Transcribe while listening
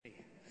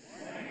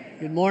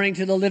Good morning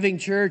to the Living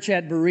Church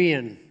at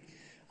Berean.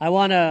 I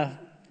want to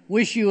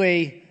wish you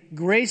a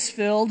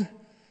grace-filled,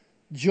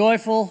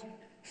 joyful,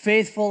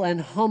 faithful, and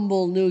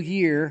humble new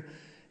year.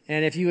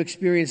 And if you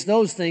experience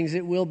those things,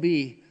 it will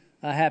be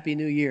a happy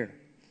new year.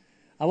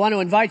 I want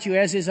to invite you,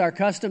 as is our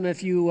custom,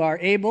 if you are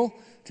able,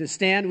 to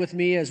stand with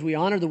me as we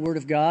honor the Word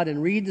of God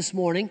and read this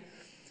morning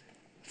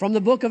from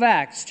the book of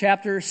Acts,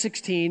 chapter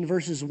 16,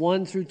 verses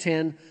 1 through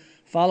 10.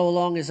 Follow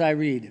along as I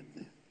read.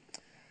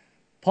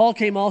 Paul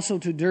came also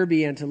to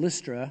Derbe and to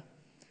Lystra.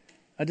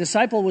 A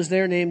disciple was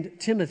there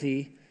named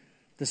Timothy,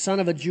 the son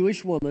of a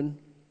Jewish woman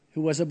who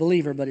was a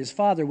believer, but his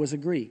father was a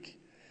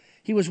Greek.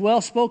 He was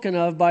well spoken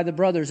of by the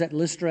brothers at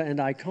Lystra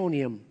and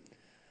Iconium.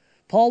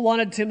 Paul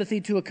wanted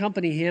Timothy to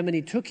accompany him, and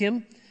he took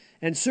him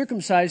and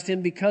circumcised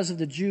him because of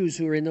the Jews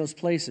who were in those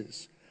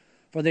places,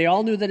 for they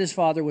all knew that his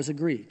father was a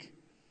Greek.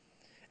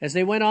 As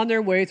they went on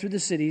their way through the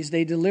cities,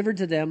 they delivered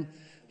to them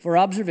for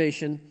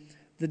observation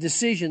the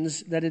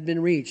decisions that had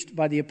been reached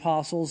by the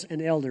apostles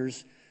and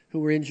elders who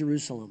were in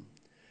Jerusalem.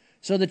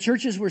 So the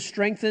churches were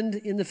strengthened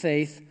in the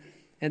faith,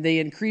 and they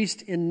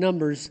increased in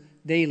numbers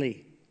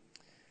daily.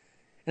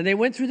 And they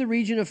went through the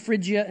region of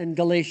Phrygia and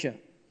Galatia,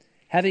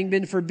 having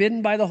been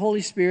forbidden by the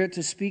Holy Spirit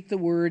to speak the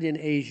word in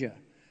Asia.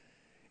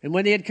 And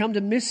when they had come to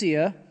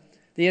Mysia,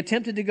 they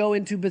attempted to go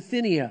into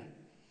Bithynia,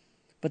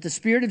 but the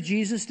Spirit of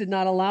Jesus did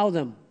not allow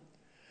them.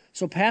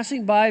 So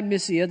passing by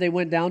Mysia, they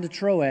went down to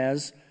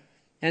Troas,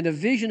 and a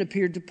vision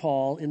appeared to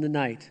Paul in the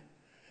night.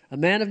 A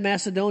man of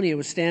Macedonia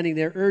was standing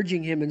there,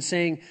 urging him and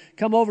saying,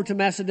 "Come over to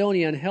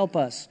Macedonia and help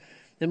us."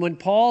 And when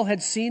Paul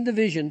had seen the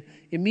vision,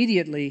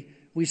 immediately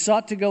we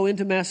sought to go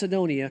into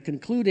Macedonia,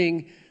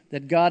 concluding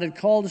that God had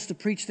called us to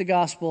preach the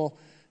gospel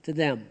to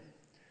them.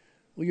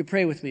 Will you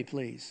pray with me,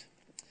 please?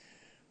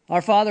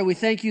 Our Father, we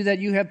thank you that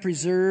you have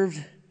preserved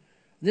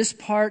this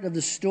part of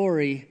the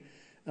story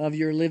of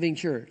your living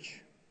church.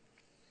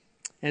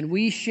 And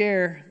we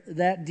share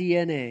that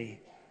DNA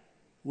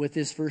with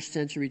this first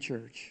century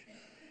church.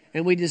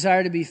 And we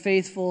desire to be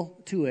faithful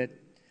to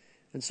it.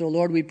 And so,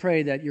 Lord, we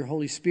pray that your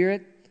Holy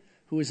Spirit,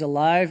 who is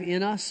alive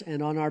in us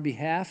and on our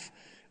behalf,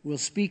 will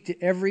speak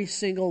to every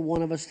single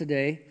one of us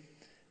today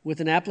with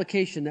an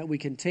application that we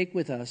can take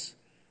with us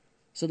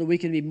so that we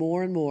can be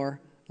more and more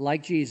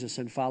like Jesus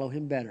and follow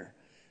him better.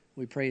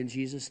 We pray in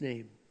Jesus'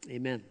 name.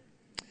 Amen.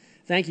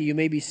 Thank you. You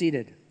may be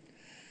seated.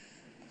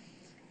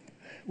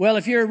 Well,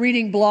 if you're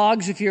reading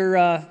blogs, if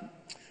you're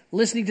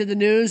listening to the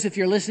news, if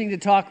you're listening to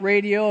talk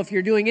radio, if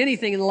you're doing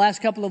anything in the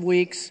last couple of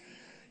weeks,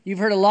 you've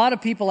heard a lot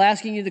of people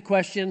asking you the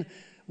question,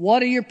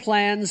 what are your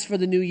plans for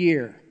the new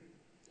year?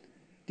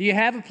 Do you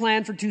have a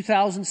plan for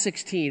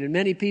 2016? And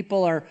many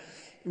people are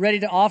ready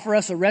to offer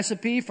us a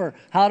recipe for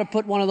how to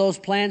put one of those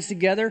plans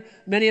together.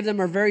 Many of them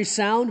are very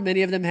sound.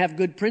 Many of them have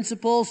good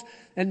principles.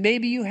 And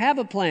maybe you have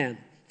a plan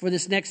for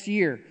this next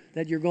year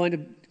that you're going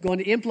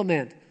to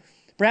implement.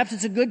 Perhaps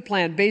it's a good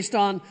plan based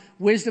on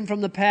wisdom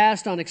from the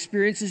past, on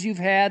experiences you've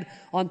had,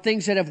 on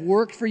things that have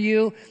worked for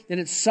you, and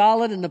it's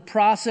solid and the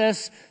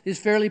process is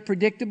fairly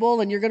predictable,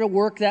 and you're going to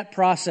work that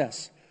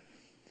process.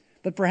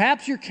 But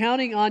perhaps you're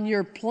counting on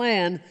your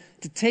plan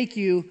to take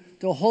you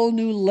to a whole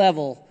new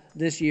level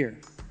this year.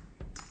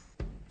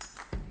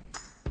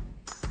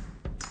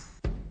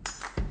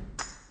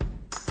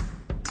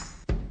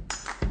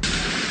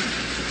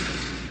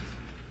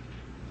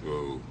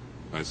 Whoa,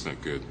 that's not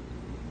good.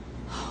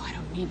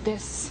 Need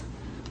this.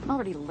 I'm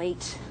already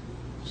late.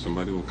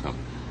 Somebody will come.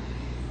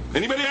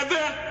 Anybody out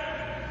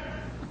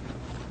there?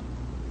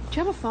 Do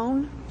you have a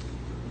phone?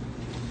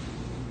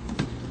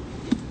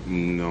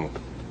 No.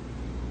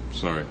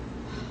 Sorry.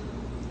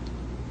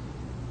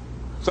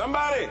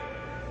 Somebody!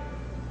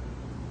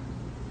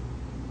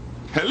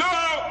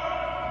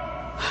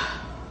 Hello?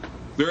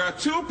 There are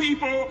two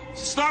people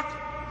stuck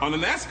on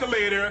an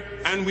escalator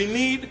and we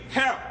need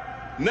help.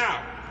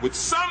 Now, would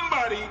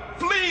somebody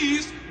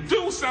please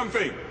do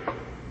something?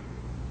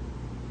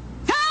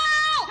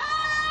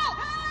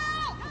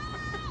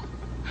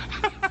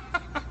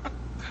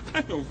 I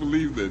don't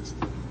believe this.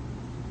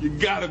 You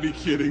gotta be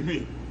kidding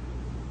me.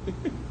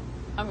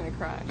 I'm gonna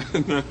cry.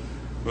 No,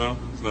 well,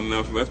 there's not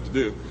enough left to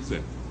do, is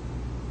there?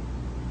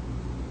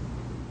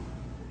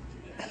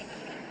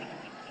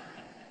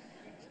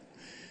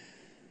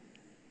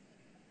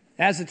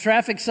 As the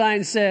traffic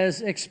sign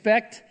says,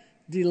 expect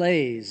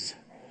delays.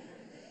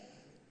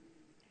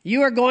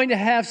 You are going to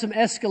have some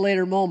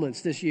escalator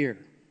moments this year.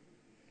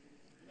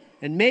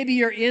 And maybe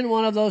you're in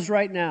one of those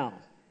right now,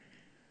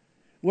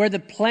 where the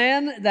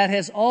plan that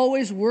has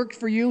always worked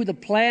for you, the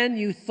plan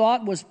you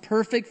thought was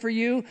perfect for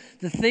you,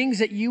 the things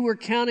that you were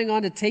counting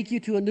on to take you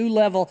to a new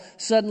level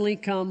suddenly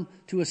come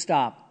to a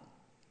stop.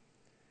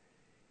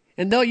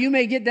 And though you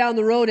may get down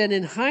the road and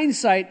in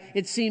hindsight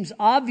it seems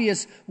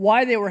obvious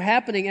why they were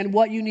happening and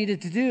what you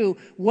needed to do,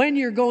 when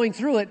you're going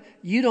through it,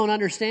 you don't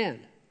understand.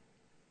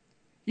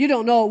 You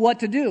don't know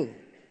what to do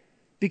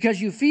because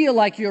you feel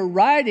like you're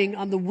riding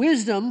on the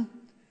wisdom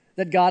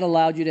that God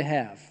allowed you to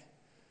have.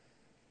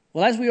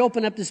 Well, as we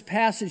open up this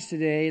passage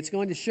today, it's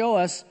going to show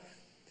us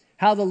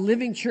how the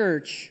living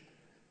church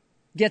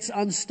gets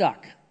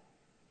unstuck.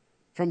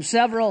 from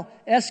several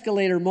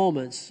escalator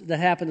moments that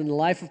happened in the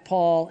life of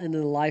Paul and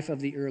in the life of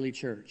the early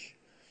church.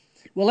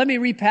 Well, let me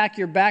repack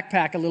your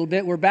backpack a little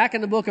bit. We're back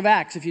in the book of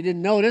Acts, if you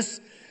didn't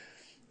notice,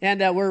 and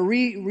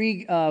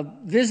we're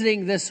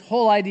visiting this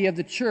whole idea of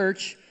the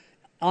church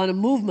on a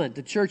movement,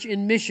 the church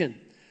in mission.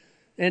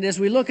 And as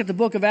we look at the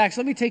book of Acts,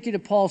 let me take you to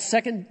Paul's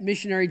second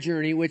missionary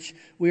journey, which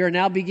we are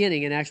now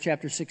beginning in Acts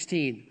chapter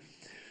 16.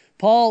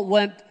 Paul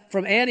went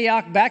from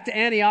Antioch back to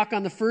Antioch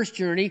on the first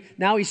journey.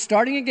 Now he's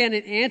starting again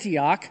in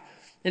Antioch,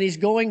 and he's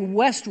going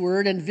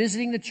westward and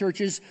visiting the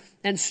churches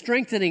and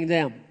strengthening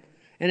them.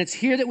 And it's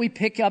here that we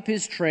pick up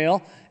his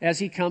trail as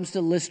he comes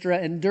to Lystra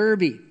and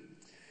Derbe.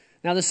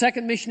 Now, the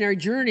second missionary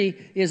journey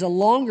is a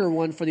longer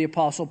one for the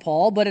Apostle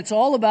Paul, but it's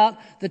all about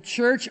the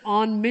church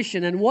on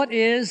mission. And what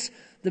is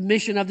the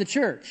mission of the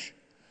church?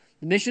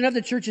 The mission of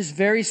the church is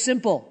very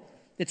simple.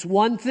 It's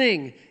one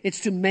thing.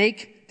 It's to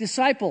make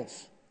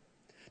disciples.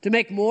 To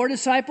make more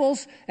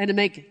disciples and to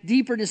make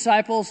deeper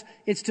disciples,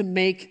 it's to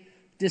make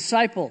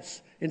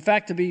disciples. In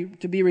fact, to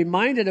be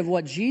reminded of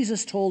what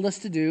Jesus told us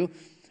to do,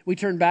 we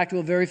turn back to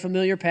a very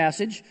familiar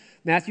passage,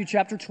 Matthew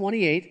chapter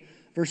 28,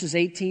 verses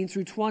 18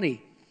 through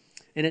 20.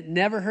 And it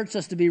never hurts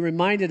us to be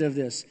reminded of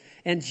this.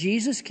 And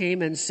Jesus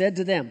came and said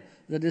to them,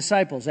 the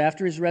disciples,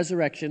 after his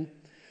resurrection,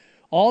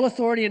 "All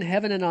authority in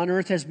heaven and on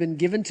earth has been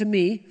given to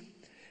me.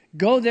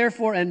 Go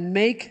therefore and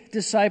make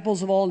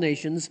disciples of all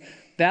nations,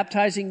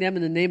 baptizing them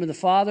in the name of the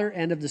Father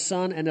and of the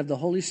Son and of the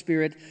Holy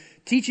Spirit,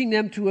 teaching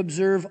them to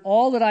observe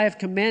all that I have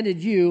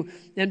commanded you.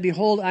 And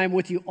behold, I am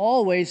with you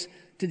always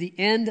to the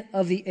end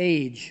of the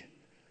age."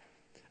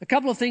 A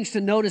couple of things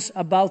to notice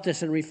about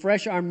this and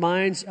refresh our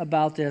minds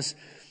about this.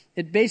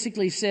 It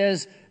basically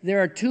says there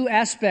are two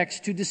aspects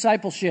to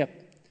discipleship.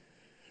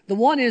 The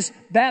one is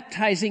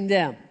baptizing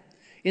them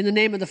in the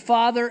name of the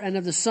Father and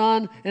of the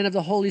Son and of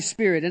the Holy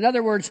Spirit. In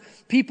other words,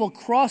 people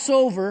cross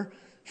over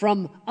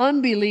from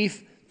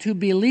unbelief to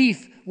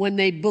belief when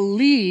they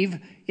believe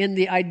in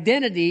the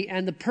identity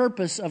and the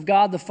purpose of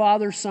God the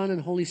Father, Son,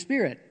 and Holy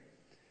Spirit.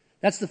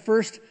 That's the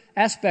first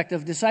aspect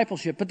of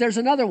discipleship. But there's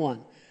another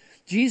one.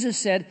 Jesus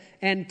said,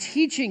 "And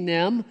teaching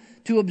them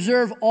to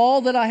observe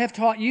all that I have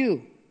taught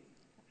you."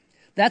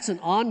 That's an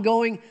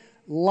ongoing,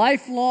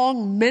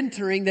 lifelong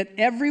mentoring that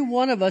every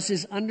one of us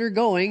is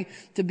undergoing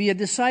to be a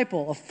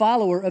disciple, a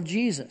follower of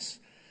Jesus.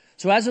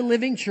 So as a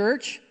living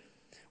church,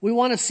 we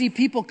want to see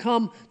people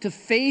come to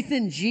faith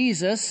in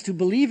Jesus, to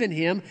believe in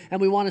him,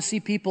 and we want to see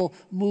people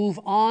move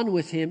on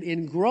with him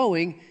in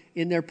growing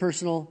in their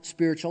personal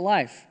spiritual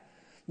life.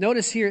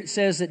 Notice here it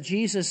says that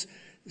Jesus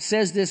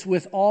says this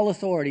with all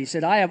authority. He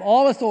said, "I have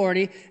all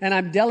authority, and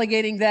I'm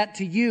delegating that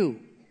to you."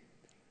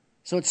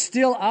 So it's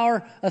still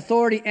our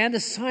authority and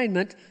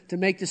assignment to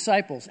make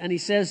disciples. And he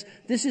says,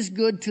 this is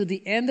good to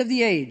the end of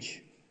the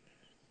age.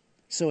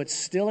 So it's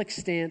still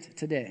extant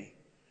today.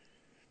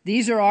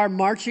 These are our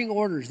marching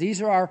orders.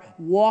 These are our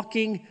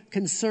walking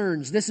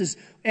concerns. This is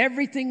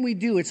everything we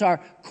do. It's our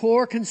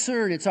core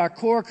concern. It's our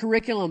core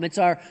curriculum. It's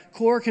our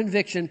core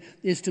conviction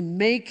is to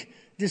make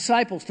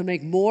disciples, to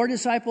make more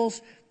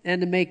disciples,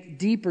 and to make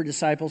deeper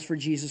disciples for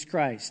Jesus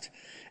Christ.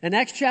 And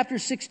Acts chapter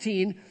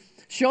 16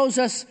 shows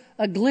us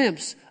a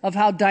glimpse of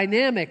how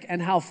dynamic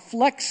and how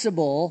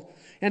flexible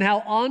and how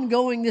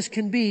ongoing this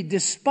can be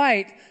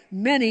despite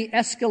many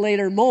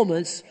escalator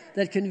moments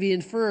that can be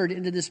inferred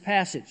into this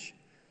passage.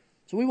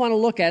 So we want to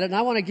look at it, and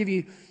I want to give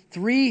you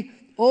 3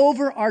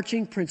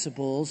 overarching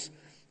principles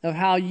of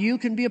how you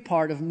can be a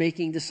part of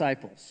making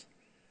disciples.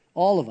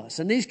 All of us.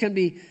 And these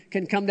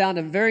can come down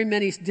to very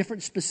many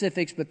different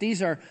specifics, but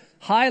these are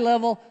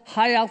high-level,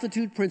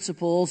 high-altitude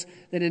principles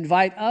that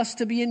invite us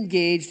to be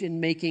engaged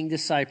in making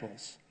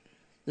disciples.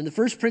 And the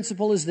first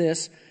principle is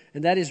this,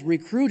 and that is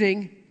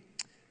recruiting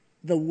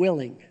the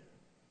willing.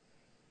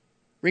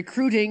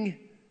 Recruiting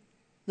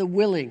the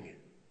willing.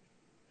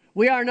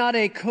 We are not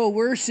a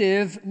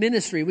coercive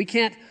ministry. We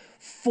can't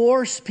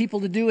force people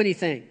to do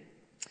anything.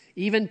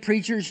 Even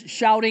preachers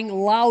shouting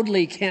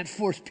loudly can't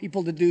force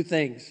people to do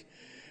things.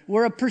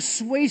 We're a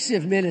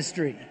persuasive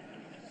ministry.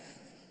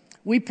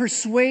 We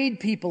persuade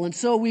people, and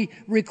so we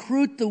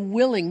recruit the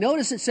willing.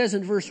 Notice it says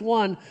in verse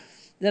 1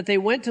 that they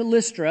went to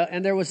Lystra,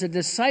 and there was a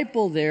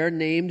disciple there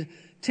named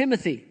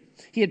Timothy.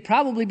 He had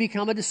probably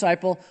become a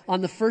disciple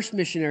on the first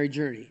missionary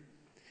journey.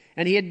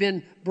 And he had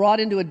been brought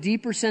into a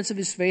deeper sense of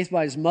his faith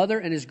by his mother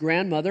and his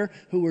grandmother,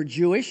 who were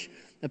Jewish.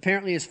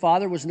 Apparently his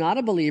father was not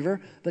a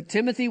believer, but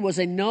Timothy was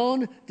a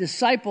known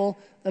disciple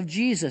of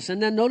Jesus.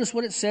 And then notice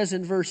what it says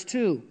in verse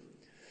 2.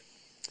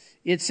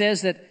 It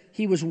says that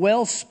he was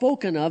well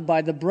spoken of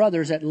by the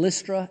brothers at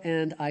Lystra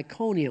and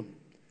Iconium.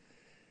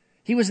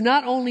 He was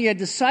not only a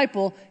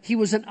disciple, he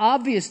was an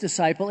obvious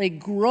disciple, a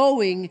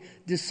growing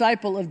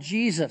disciple of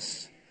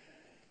Jesus.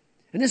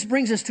 And this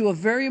brings us to a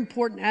very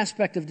important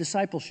aspect of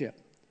discipleship.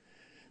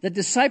 That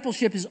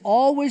discipleship is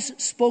always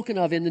spoken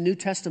of in the New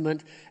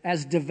Testament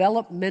as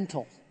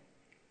developmental.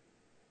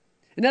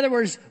 In other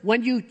words,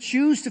 when you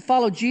choose to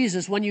follow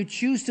Jesus, when you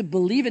choose to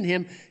believe in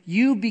him,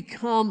 you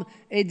become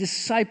a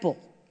disciple.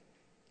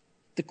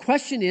 The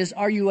question is,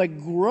 are you a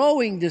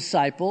growing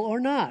disciple or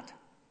not?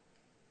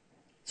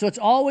 So it's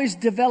always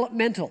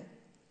developmental.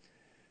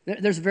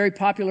 There's a very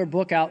popular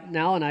book out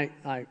now, and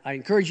I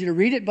encourage you to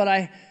read it, but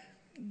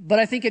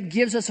I think it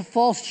gives us a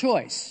false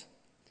choice.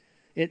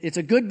 It's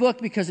a good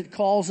book because it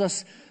calls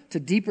us to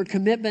deeper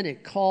commitment.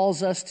 It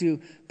calls us to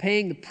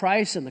paying the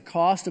price and the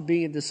cost of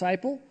being a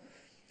disciple.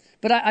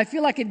 But I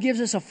feel like it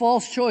gives us a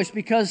false choice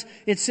because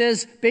it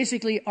says,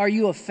 basically, are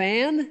you a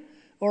fan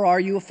or are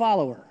you a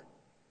follower?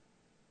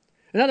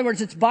 In other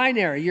words, it's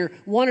binary. You're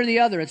one or the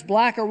other. It's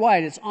black or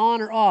white. It's on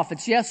or off.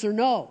 It's yes or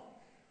no.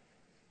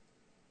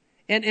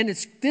 And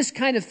it's this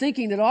kind of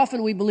thinking that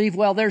often we believe,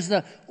 well, there's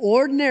the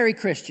ordinary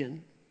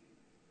Christian.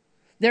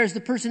 There's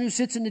the person who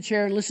sits in the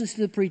chair and listens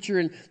to the preacher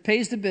and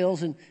pays the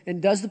bills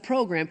and does the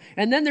program.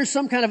 And then there's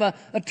some kind of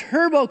a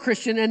turbo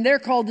Christian, and they're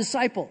called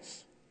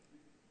disciples.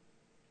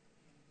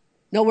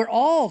 No, we're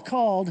all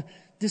called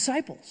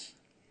disciples.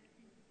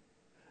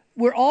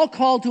 We're all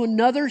called to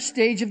another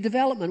stage of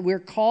development. We're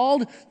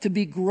called to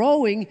be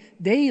growing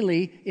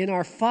daily in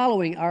our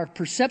following, our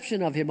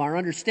perception of Him, our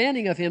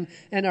understanding of Him,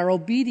 and our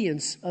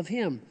obedience of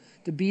Him,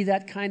 to be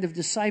that kind of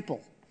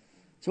disciple.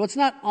 So it's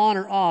not on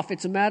or off.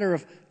 It's a matter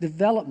of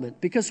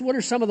development. Because what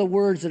are some of the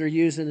words that are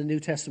used in the New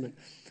Testament?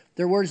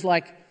 They're words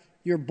like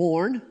you're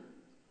born,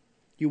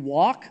 you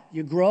walk,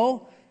 you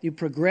grow, you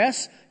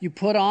progress, you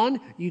put on,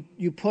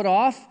 you put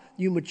off,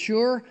 you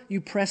mature,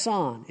 you press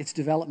on. It's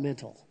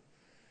developmental.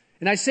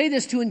 And I say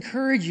this to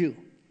encourage you.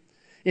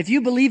 If you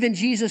believe in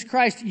Jesus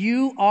Christ,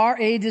 you are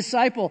a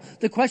disciple.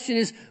 The question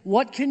is,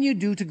 what can you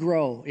do to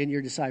grow in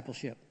your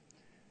discipleship?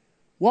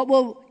 What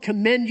will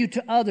commend you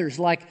to others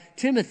like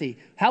Timothy?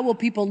 How will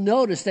people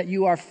notice that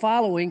you are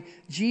following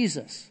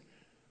Jesus?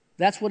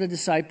 That's what a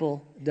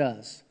disciple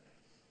does.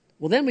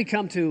 Well, then we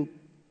come to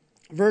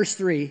verse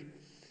 3,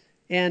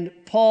 and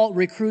Paul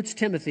recruits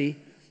Timothy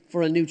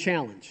for a new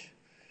challenge.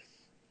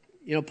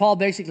 You know, Paul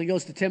basically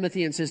goes to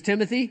Timothy and says,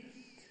 Timothy,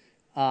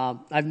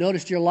 I've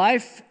noticed your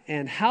life,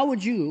 and how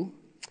would you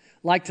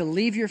like to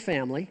leave your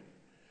family,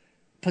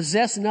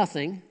 possess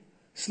nothing,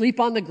 sleep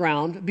on the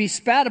ground, be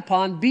spat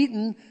upon,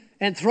 beaten,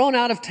 and thrown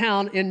out of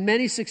town in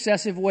many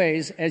successive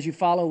ways as you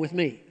follow with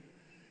me?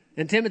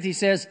 And Timothy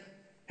says,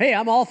 hey,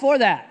 I'm all for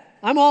that.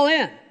 I'm all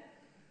in.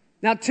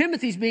 Now,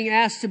 Timothy's being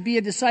asked to be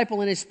a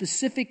disciple in a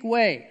specific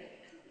way.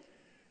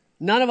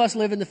 None of us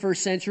live in the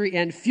first century,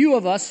 and few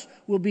of us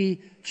will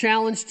be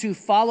challenged to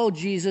follow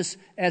Jesus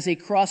as a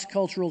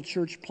cross-cultural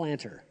church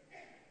planter.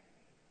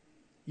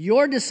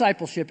 Your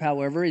discipleship,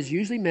 however, is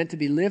usually meant to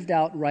be lived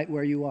out right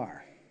where you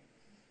are,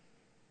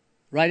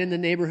 right in the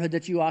neighborhood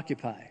that you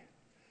occupy,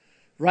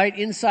 right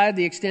inside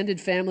the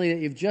extended family that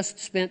you've just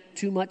spent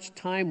too much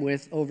time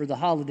with over the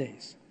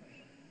holidays,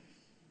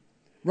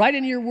 right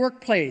in your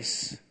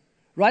workplace,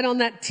 right on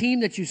that team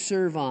that you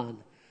serve on,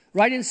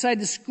 right inside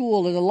the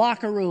school or the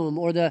locker room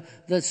or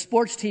the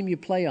sports team you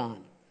play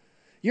on.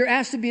 You're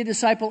asked to be a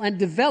disciple and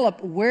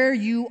develop where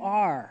you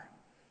are.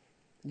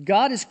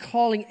 God is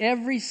calling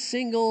every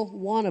single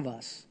one of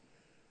us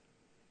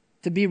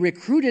to be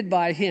recruited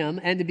by Him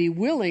and to be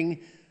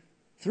willing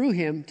through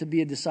Him to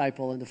be a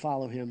disciple and to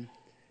follow Him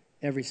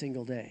every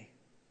single day.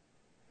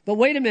 But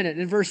wait a minute,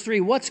 in verse 3,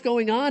 what's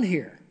going on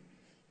here?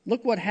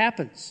 Look what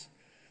happens.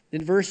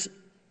 In verse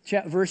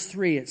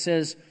 3, it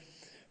says,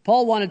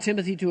 Paul wanted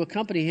Timothy to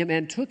accompany him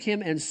and took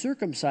him and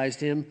circumcised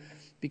him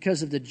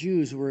because of the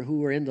Jews who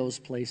were in those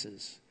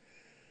places.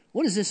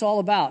 What is this all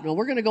about? Now,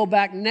 we're going to go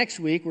back next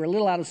week. We're a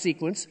little out of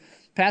sequence.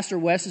 Pastor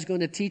Wes is going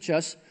to teach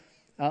us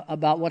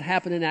about what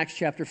happened in Acts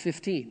chapter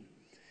 15.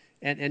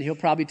 And he'll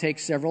probably take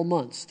several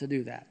months to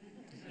do that,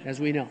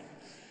 as we know.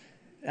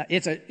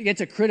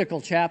 It's a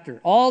critical chapter.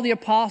 All the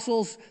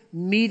apostles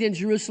meet in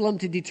Jerusalem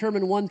to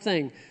determine one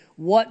thing.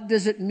 What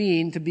does it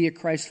mean to be a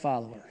Christ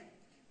follower?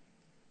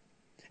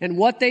 And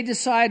what they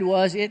decide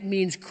was it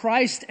means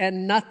Christ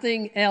and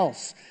nothing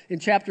else. In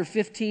chapter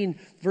 15,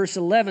 verse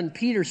 11,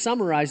 Peter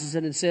summarizes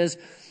it and says,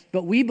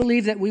 but we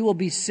believe that we will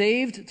be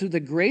saved through the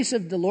grace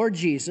of the Lord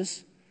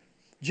Jesus,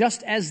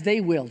 just as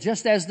they will,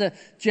 just as the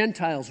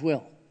Gentiles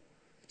will.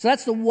 So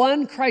that's the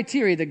one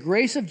criteria, the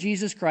grace of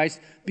Jesus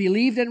Christ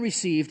believed and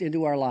received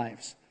into our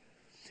lives.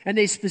 And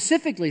they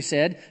specifically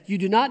said, you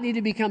do not need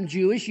to become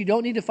Jewish. You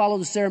don't need to follow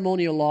the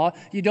ceremonial law.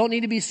 You don't need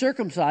to be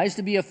circumcised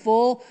to be a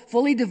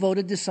fully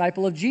devoted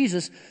disciple of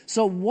Jesus.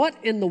 So what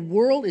in the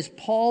world is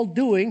Paul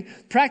doing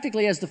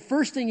practically as the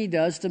first thing he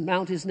does to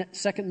mount his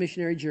second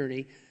missionary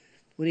journey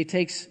when he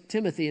takes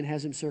Timothy and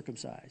has him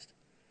circumcised?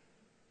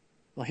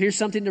 Well, here's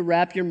something to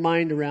wrap your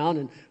mind around,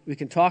 and we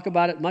can talk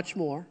about it much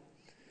more.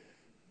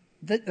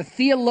 The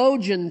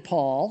theologian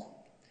Paul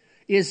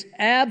is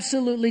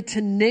absolutely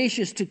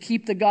tenacious to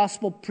keep the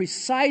gospel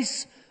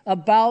precise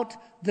about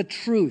the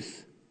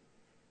truth.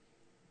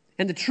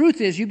 And the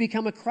truth is you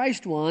become a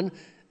Christ one,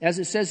 as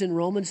it says in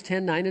Romans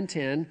 10, 9 and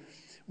 10,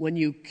 when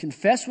you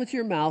confess with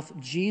your mouth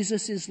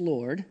Jesus is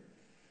Lord,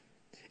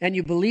 and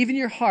you believe in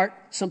your heart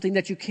something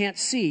that you can't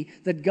see,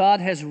 that God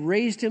has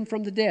raised him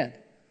from the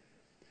dead.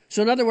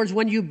 So in other words,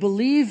 when you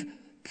believe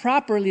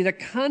properly the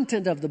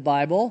content of the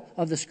Bible,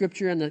 of the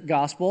Scripture and the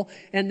gospel,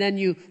 and then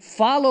you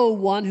follow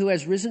one who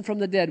has risen from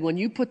the dead, when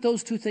you put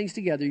those two things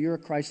together, you're a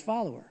Christ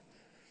follower.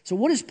 So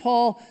what is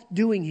Paul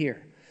doing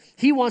here?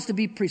 He wants to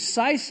be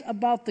precise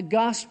about the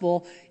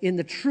gospel in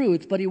the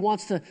truth, but he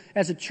wants to,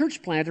 as a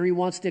church planter, he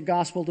wants the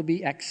gospel to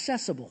be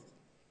accessible.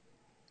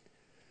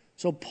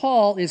 So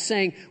Paul is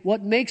saying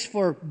what makes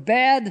for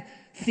bad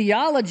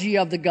theology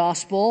of the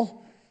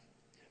gospel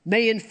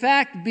may in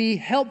fact be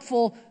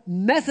helpful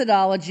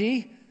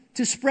methodology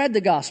to spread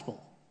the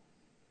gospel.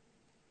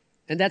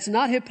 And that's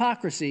not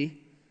hypocrisy,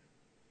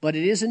 but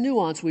it is a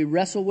nuance we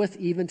wrestle with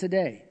even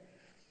today.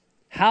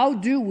 How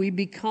do we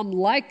become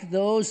like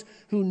those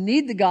who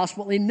need the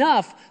gospel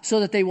enough so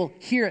that they will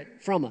hear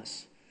it from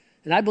us?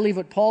 And I believe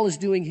what Paul is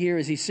doing here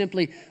is he's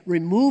simply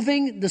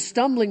removing the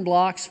stumbling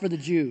blocks for the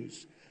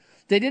Jews.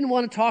 They didn't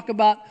want to talk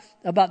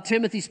about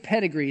Timothy's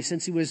pedigree,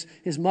 since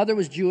his mother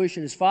was Jewish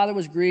and his father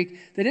was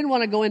Greek. They didn't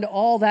want to go into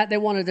all that. They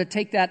wanted to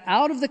take that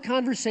out of the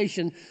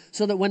conversation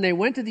so that when they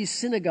went to these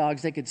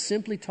synagogues, they could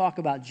simply talk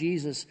about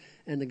Jesus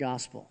and the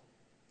gospel.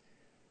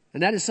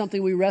 And that is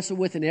something we wrestle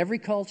with in every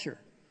culture.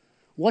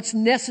 What's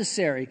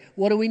necessary?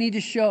 What do we need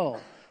to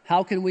show?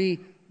 How can we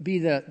be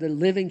the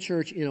living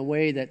church in a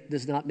way that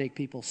does not make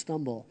people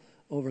stumble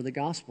over the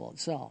gospel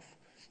itself?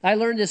 I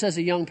learned this as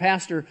a young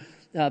pastor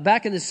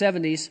back in the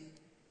 70s.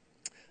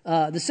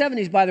 The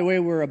 70s, by the way,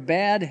 were a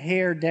bad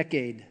hair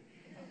decade.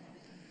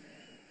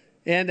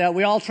 And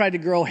we all tried to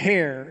grow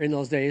hair in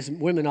those days.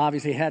 Women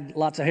obviously had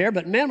lots of hair,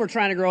 but men were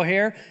trying to grow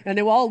hair, and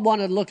they all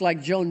wanted to look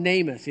like Joe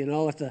Namath,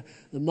 with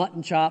the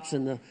mutton chops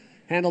and the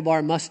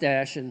handlebar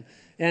mustache.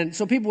 And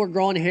so people were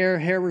growing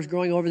hair was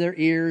growing over their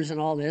ears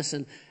and all this.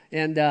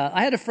 And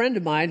I had a friend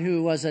of mine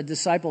who was a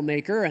disciple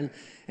maker, and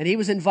he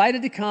was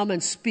invited to come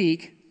and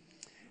speak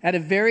at a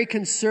very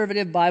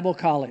conservative Bible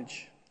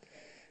college.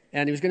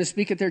 And he was going to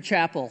speak at their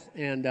chapel,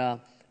 and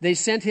they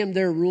sent him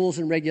their rules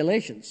and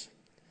regulations.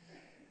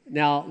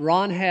 Now,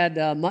 Ron had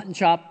mutton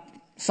chop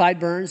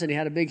sideburns, and he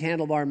had a big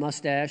handlebar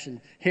mustache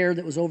and hair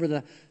that was over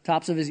the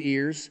tops of his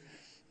ears.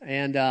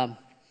 And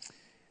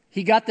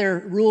he got their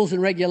rules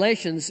and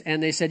regulations,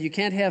 and they said you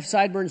can't have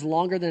sideburns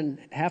longer than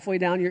halfway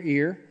down your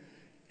ear,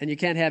 and you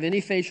can't have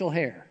any facial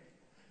hair.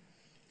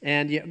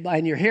 And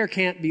your hair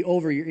can't be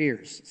over your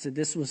ears. So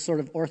this was sort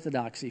of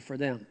orthodoxy for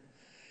them.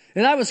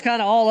 And I was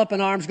kind of all up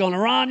in arms going,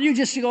 Ron, you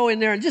just go in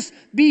there and just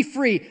be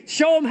free.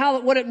 Show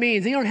them what it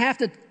means. You don't have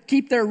to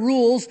keep their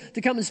rules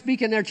to come and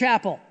speak in their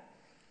chapel.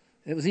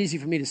 It was easy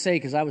for me to say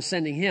because I was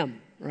sending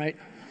him, right?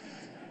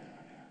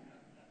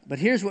 But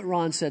here's what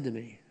Ron said to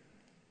me.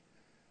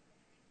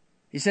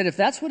 He said, if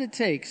that's what it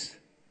takes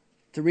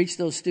to reach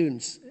those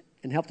students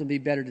and help them be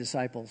better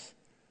disciples,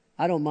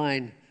 I don't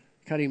mind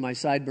cutting my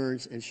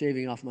sideburns and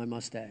shaving off my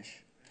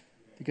mustache,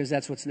 because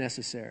that's what's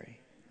necessary.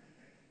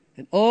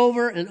 And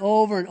over and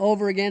over and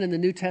over again in the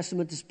New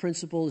Testament, this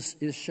principle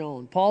is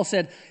shown. Paul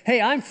said,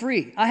 hey, I'm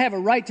free. I have a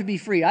right to be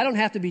free. I don't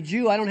have to be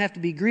Jew. I don't have to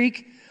be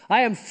Greek.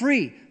 I am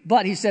free.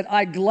 But he said,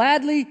 I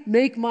gladly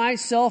make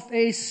myself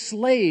a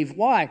slave.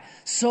 Why?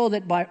 So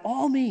that by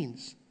all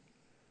means,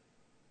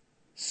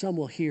 some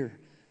will hear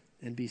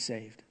and be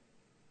saved.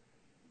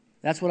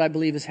 That's what I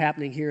believe is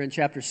happening here in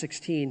chapter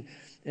 16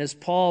 as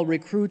Paul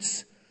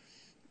recruits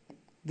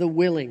the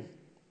willing,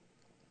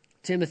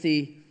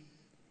 Timothy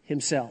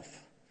himself.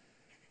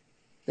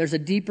 There's a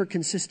deeper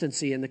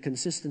consistency, and the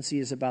consistency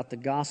is about the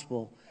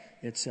gospel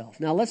itself.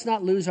 Now, let's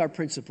not lose our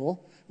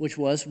principle, which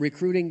was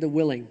recruiting the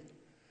willing,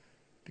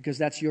 because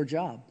that's your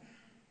job.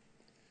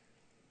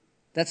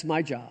 That's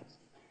my job.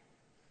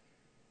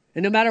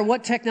 And no matter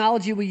what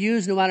technology we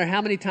use, no matter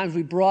how many times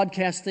we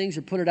broadcast things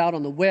or put it out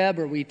on the web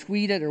or we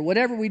tweet it or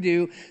whatever we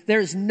do,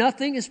 there's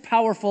nothing as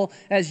powerful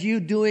as you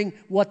doing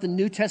what the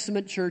New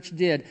Testament church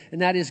did,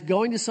 and that is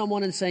going to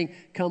someone and saying,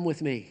 come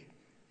with me.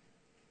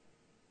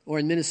 Or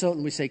in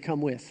Minnesotan, we say,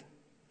 come with.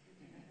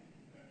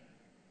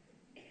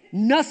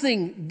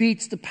 Nothing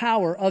beats the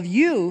power of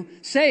you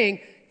saying,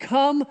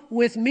 come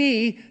with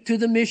me to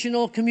the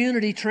missional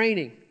community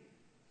training.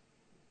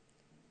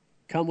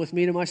 Come with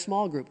me to my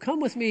small group. Come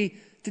with me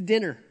to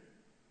dinner.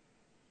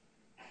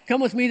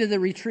 Come with me to the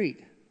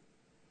retreat.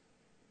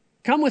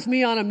 Come with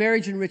me on a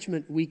marriage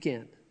enrichment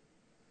weekend.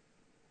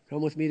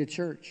 Come with me to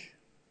church.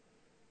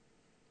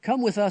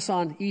 Come with us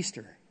on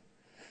Easter.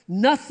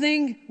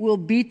 Nothing will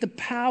beat the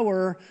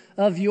power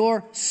of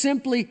your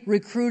simply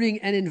recruiting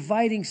and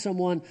inviting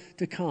someone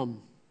to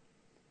come.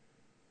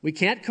 We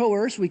can't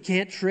coerce, we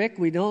can't trick,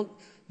 we don't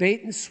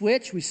bait and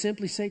switch, we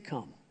simply say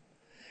come.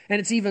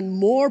 And it's even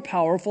more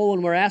powerful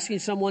when we're asking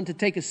someone to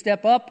take a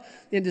step up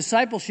in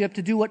discipleship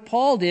to do what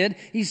Paul did.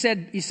 He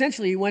said,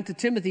 essentially, he went to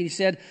Timothy, he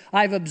said,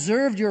 I've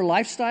observed your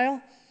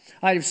lifestyle,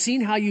 I've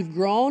seen how you've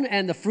grown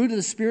and the fruit of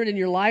the Spirit in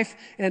your life,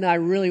 and I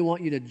really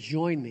want you to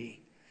join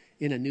me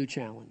in a new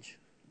challenge.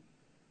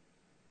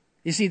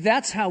 You see,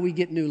 that's how we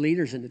get new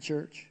leaders in the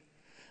church.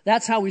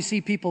 That's how we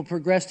see people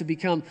progress to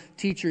become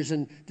teachers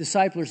and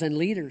disciplers and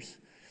leaders.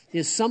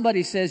 Is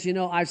somebody says,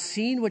 I've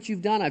seen what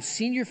you've done. I've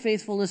seen your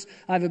faithfulness.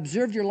 I've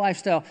observed your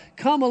lifestyle.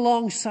 Come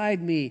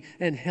alongside me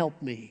and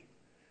help me.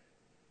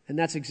 And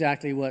that's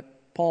exactly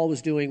what Paul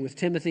was doing with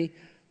Timothy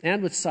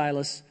and with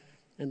Silas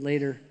and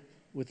later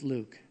with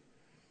Luke.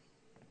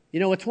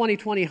 You know, with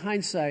 2020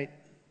 hindsight,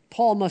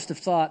 Paul must have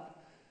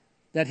thought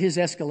that his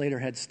escalator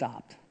had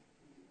stopped.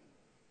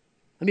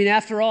 I mean,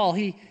 after all,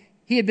 he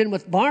had been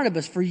with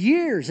Barnabas for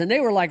years, and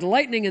they were like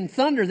lightning and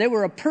thunder. They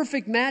were a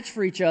perfect match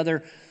for each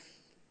other.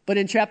 But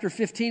in chapter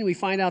 15, we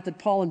find out that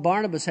Paul and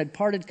Barnabas had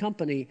parted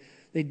company.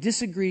 They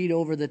disagreed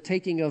over the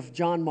taking of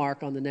John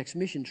Mark on the next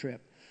mission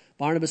trip.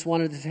 Barnabas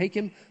wanted to take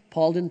him.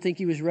 Paul didn't think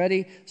he was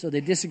ready, so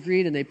they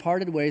disagreed and they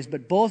parted ways.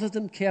 But both of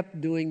them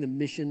kept doing the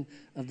mission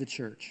of the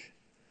church.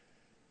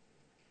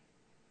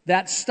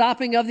 That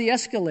stopping of the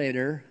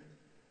escalator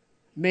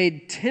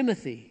made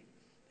Timothy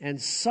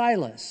and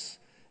Silas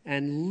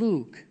and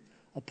Luke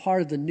a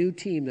part of the new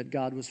team that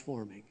God was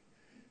forming.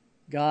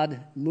 God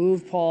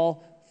moved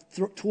Paul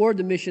toward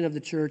the mission of the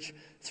church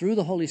through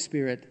the Holy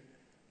Spirit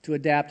to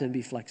adapt and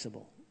be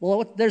flexible.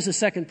 Well, there's a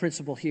second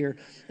principle here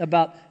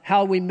about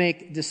how we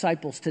make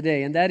disciples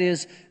today, and that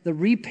is the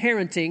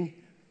reparenting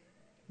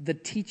the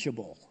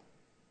teachable.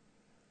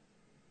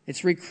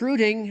 It's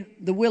recruiting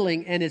the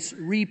willing, and it's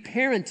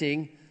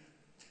reparenting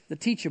the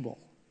teachable.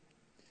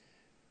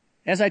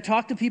 As I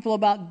talk to people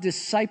about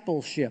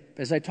discipleship,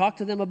 as I talk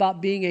to them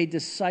about being a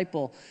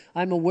disciple,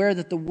 I'm aware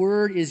that the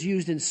word is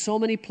used in so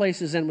many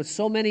places and with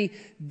so many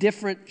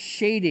different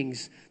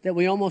shadings that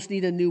we almost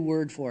need a new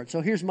word for it. So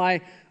here's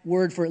my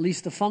word for at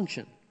least the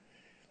function.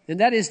 And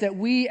that is that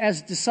we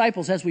as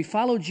disciples, as we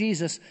follow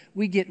Jesus,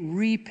 we get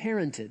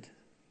reparented.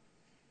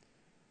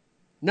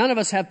 None of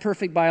us have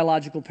perfect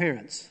biological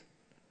parents.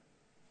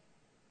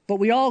 But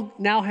we all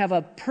now have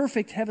a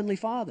perfect Heavenly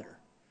Father.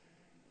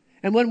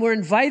 And when we're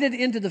invited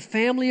into the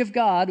family of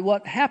God,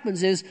 what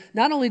happens is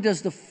not only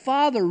does the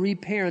Father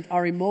reparent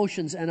our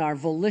emotions and our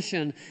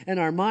volition and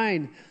our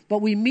mind, but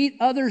we meet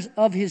others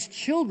of His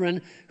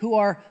children who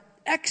are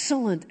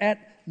excellent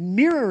at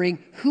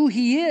mirroring who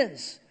He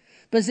is.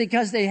 But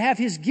because they have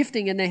His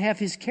gifting and they have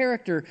His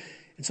character.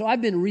 And so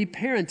I've been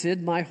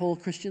reparented my whole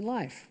Christian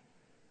life.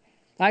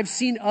 I've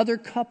seen other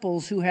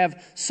couples who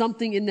have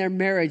something in their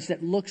marriage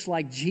that looks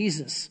like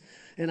Jesus,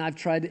 and I've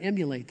tried to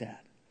emulate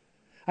that.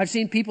 I've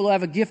seen people who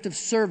have a gift of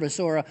service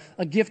or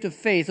a gift of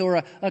faith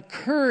or a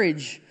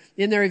courage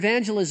in their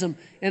evangelism,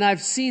 and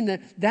I've seen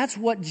that that's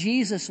what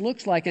Jesus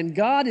looks like. And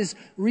God is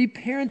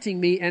reparenting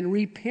me and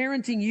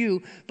reparenting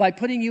you by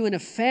putting you in a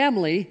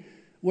family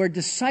where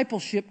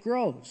discipleship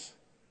grows.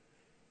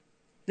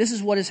 This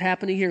is what is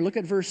happening here. Look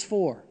at verse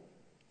 4.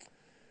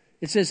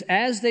 It says,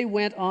 as they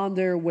went on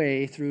their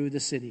way through the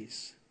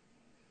cities.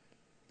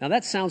 Now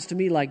that sounds to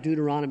me like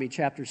Deuteronomy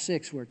chapter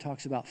 6, where it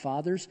talks about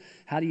fathers.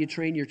 How do you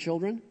train your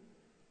children?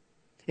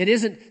 It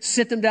isn't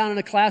sit them down in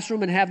a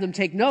classroom and have them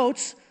take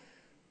notes.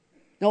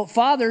 No,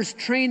 fathers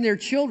train their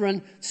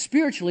children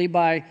spiritually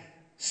by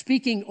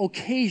speaking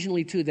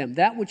occasionally to them,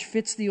 that which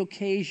fits the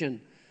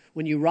occasion.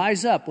 When you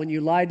rise up, when you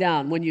lie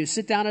down, when you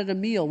sit down at a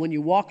meal, when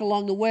you walk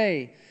along the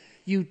way,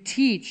 you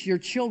teach your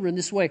children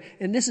this way.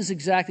 And this is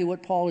exactly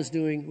what Paul is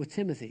doing with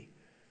Timothy.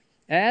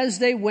 As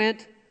they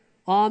went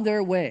on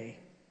their way,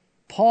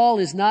 Paul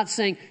is not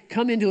saying,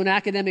 come into an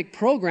academic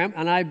program,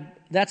 and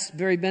that's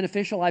very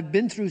beneficial. I've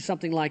been through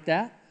something like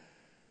that.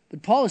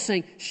 But Paul is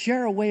saying,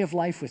 share a way of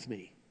life with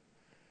me.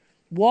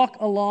 Walk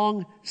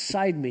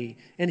alongside me.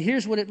 And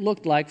here's what it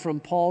looked like from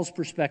Paul's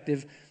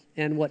perspective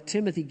and what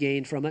Timothy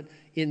gained from it.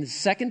 In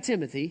 2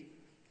 Timothy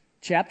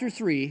chapter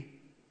 3,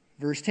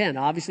 verse 10,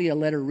 obviously a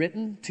letter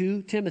written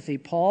to Timothy,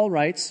 Paul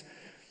writes,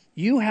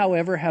 you,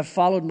 however, have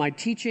followed my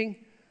teaching,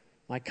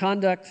 my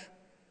conduct,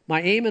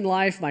 my aim in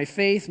life, my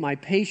faith, my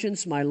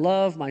patience, my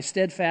love, my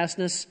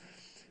steadfastness,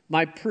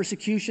 my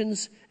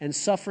persecutions and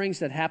sufferings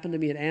that happened to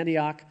me at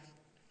Antioch,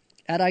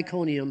 at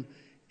Iconium,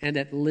 and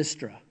at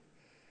Lystra.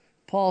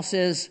 Paul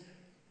says,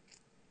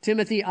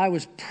 Timothy, I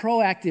was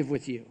proactive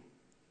with you.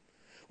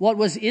 What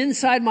was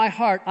inside my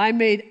heart, I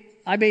made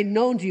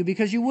known to you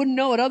because you wouldn't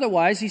know it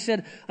otherwise. He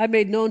said, I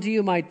made known to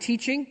you my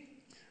teaching,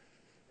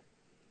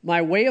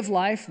 my way of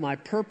life, my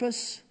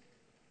purpose,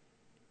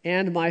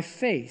 and my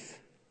faith.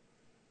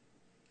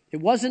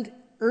 It wasn't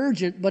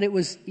urgent, but it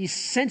was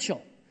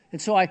essential.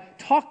 And so I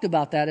talked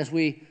about that as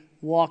we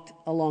walked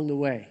along the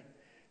way.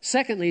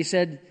 Secondly, he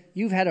said,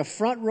 you've had a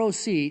front row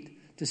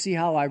seat to see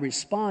how I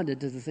responded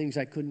to the things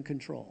I couldn't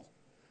control.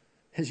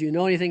 As you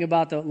know anything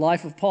about the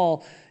life of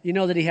Paul, you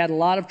know that he had a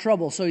lot of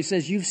trouble. So he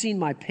says, you've seen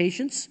my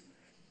patience,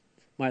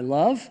 my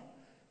love,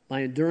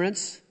 my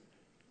endurance,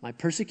 my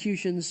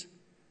persecutions,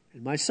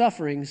 and my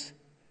sufferings,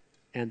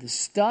 and the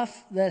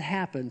stuff that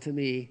happened to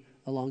me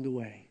along the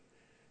way.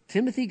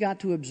 Timothy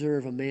got to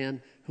observe a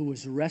man who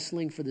was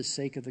wrestling for the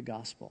sake of the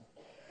gospel,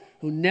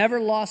 who never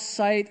lost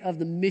sight of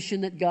the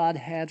mission that God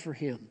had for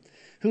him,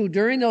 who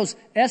during those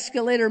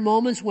escalator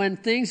moments when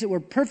things that were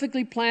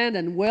perfectly planned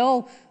and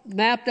well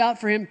mapped out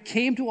for him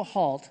came to a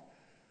halt,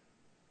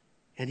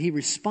 and he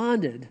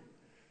responded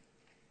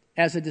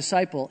as a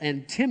disciple,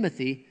 and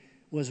Timothy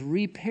was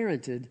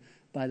reparented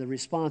by the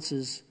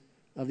responses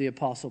of the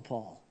Apostle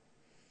Paul.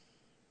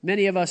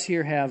 Many of us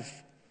here have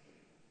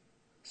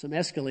some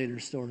escalator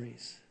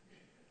stories.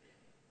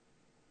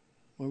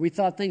 where we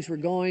thought things were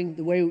going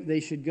the way they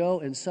should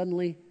go, and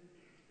suddenly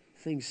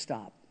things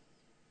stop.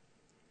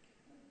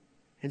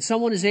 And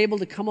someone is able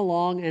to come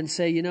along and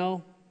say,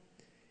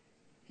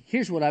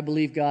 here's what I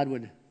believe God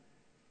would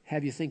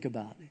have you think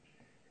about.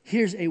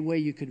 Here's a way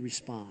you could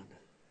respond.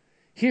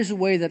 Here's a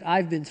way that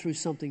I've been through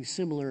something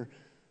similar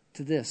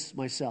to this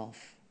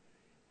myself.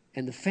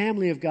 And the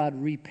family of God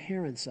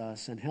reparents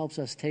us and helps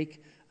us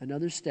take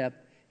another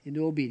step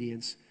into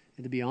obedience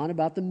and to be on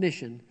about the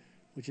mission,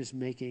 which is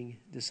making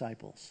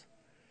disciples.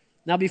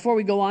 Now, before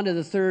we go on to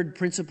the third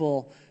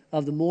principle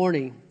of the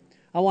morning,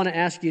 I want to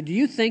ask you, do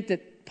you think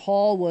that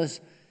Paul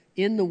was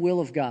in the will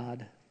of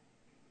God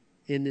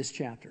in this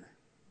chapter?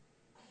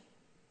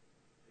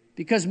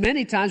 Because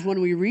many times when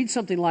we read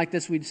something like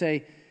this, we'd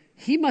say,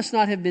 he must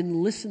not have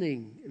been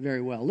listening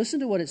very well. Listen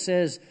to what it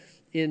says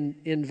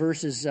in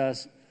verses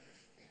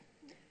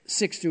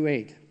 6 through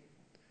 8.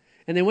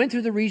 And they went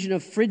through the region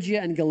of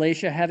Phrygia and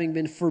Galatia, having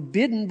been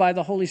forbidden by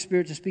the Holy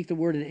Spirit to speak the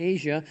word in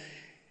Asia.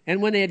 And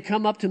when they had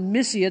come up to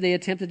Mysia, they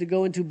attempted to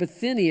go into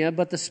Bithynia,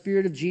 but the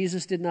Spirit of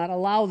Jesus did not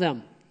allow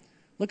them.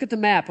 Look at the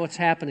map, what's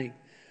happening.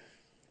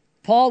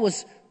 Paul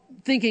was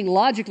thinking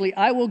logically,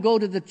 I will go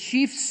to the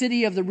chief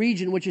city of the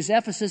region, which is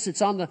Ephesus.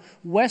 It's on the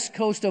west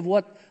coast of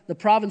what the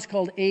province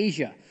called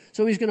Asia.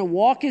 So he's going to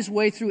walk his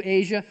way through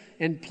Asia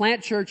and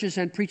plant churches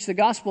and preach the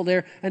gospel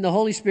there. And the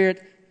Holy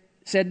Spirit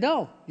said,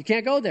 no, you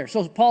can't go there.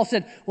 So Paul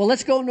said, well,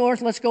 let's go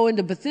north. Let's go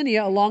into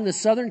Bithynia along the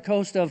southern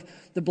coast of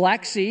the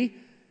Black Sea.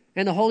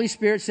 And the Holy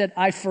Spirit said,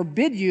 I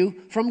forbid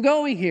you from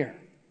going here.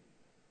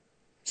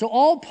 So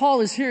all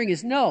Paul is hearing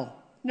is, no,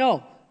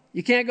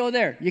 you can't go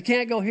there. You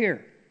can't go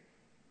here.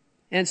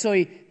 And so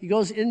he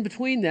goes in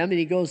between them, and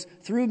he goes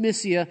through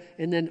Mysia,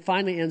 and then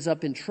finally ends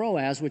up in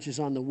Troas, which is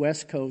on the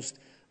west coast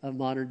of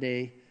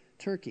modern-day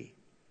Turkey.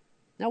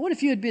 Now, what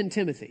if you had been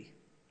Timothy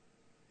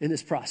in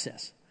this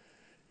process?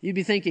 You'd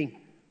be thinking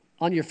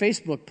on your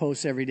Facebook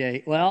posts every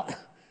day, well,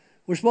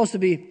 we're supposed to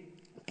be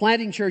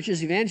planting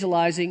churches,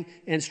 evangelizing,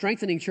 and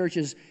strengthening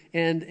churches,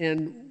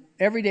 and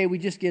every day we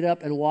just get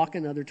up and walk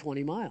another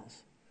 20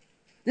 miles.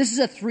 This is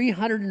a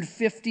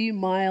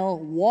 350-mile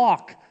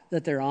walk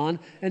that they're on,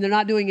 and they're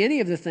not doing any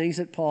of the things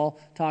that Paul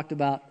talked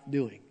about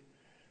doing.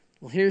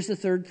 Well, here's the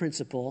third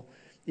principle.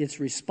 It's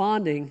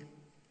responding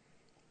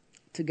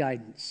to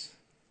guidance.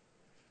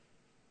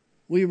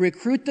 We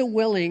recruit the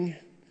willing,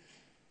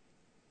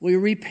 we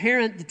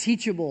reparent the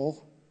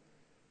teachable,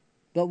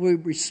 but we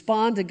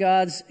respond to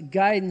God's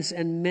guidance,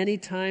 and many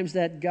times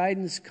that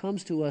guidance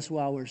comes to us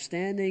while we're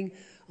standing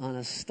on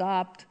a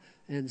stopped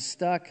and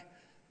stuck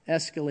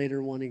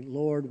escalator wondering,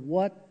 Lord,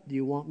 what do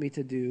you want me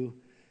to do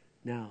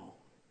now?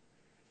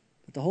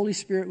 But the Holy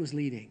Spirit was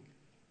leading.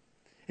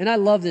 And I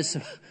love this.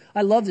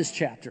 I love this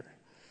chapter.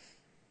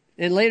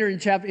 And later in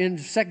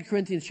 2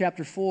 Corinthians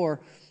chapter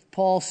 4,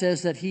 Paul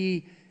says that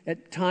he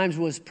at times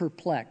was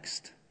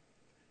perplexed.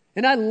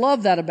 And I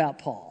love that about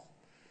Paul,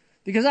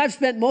 because I've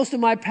spent most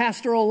of my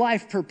pastoral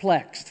life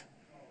perplexed.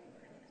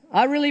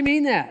 I really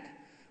mean that.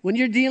 When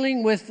you're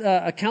dealing with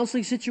a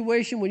counseling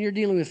situation, when you're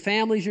dealing with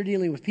families, you're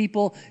dealing with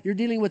people, you're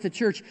dealing with the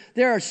church,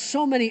 there are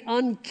so many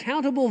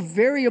uncountable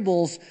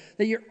variables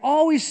that you're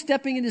always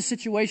stepping into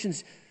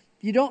situations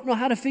you don't know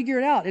how to figure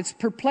it out. It's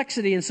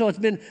perplexity, and so it's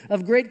been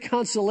of great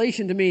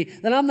consolation to me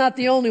that I'm not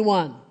the only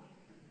one.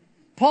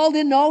 Paul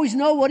didn't always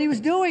know what he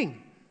was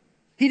doing.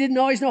 He didn't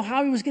always know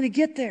how he was going to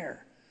get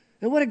there.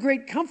 And what a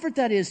great comfort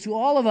that is to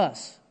all of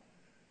us.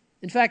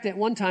 In fact, at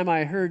one time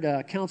I heard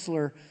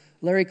counselor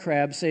Larry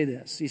Crabb say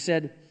this. He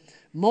said,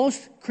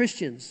 most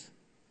Christians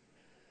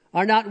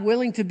are not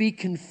willing to be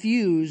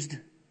confused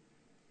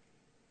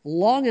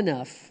long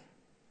enough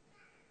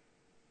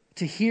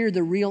to hear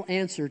the real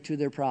answer to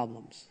their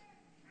problems.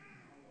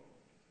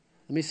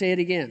 Let me say it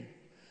again.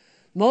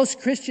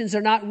 Most Christians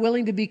are not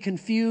willing to be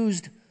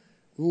confused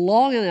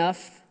long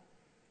enough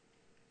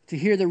to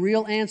hear the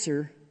real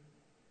answer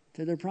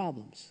to their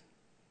problems.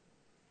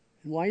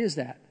 And why is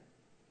that?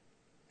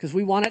 Because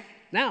we want it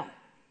now.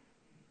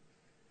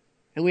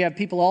 And we have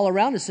people all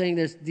around us saying,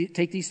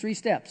 take these 3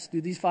 steps,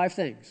 do these 5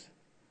 things.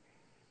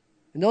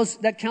 And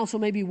that counsel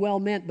may be well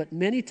meant, but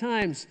many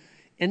times,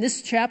 and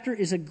this chapter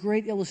is a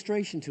great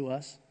illustration to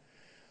us,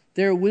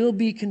 there will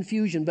be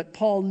confusion. But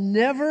Paul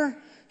never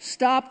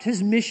stopped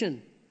his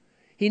mission.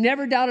 He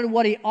never doubted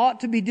what he ought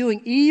to be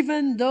doing,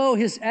 even though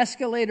his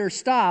escalator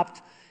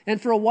stopped,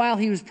 and for a while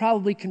he was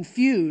probably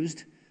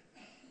confused.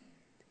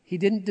 He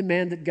didn't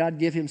demand that God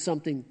give him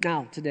something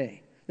now,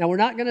 today. Now, we're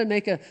not going to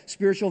make a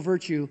spiritual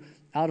virtue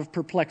out of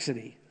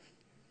perplexity.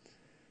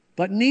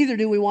 But neither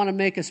do we want to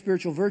make a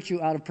spiritual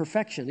virtue out of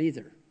perfection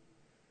either.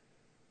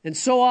 And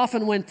so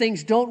often when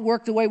things don't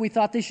work the way we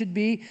thought they should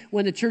be,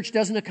 when the church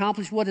doesn't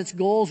accomplish what its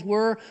goals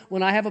were,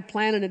 when I have a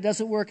plan and it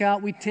doesn't work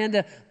out, we tend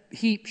to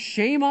heap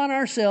shame on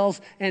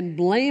ourselves and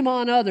blame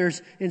on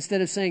others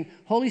instead of saying,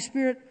 Holy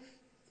Spirit,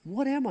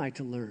 what am I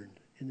to learn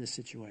in this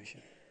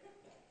situation?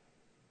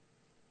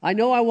 I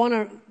know I want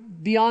to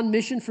be on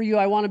mission for you.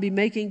 I want to be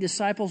making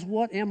disciples.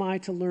 What am I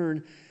to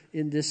learn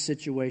in this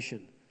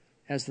situation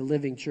as the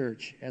living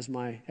church, as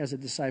a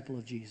disciple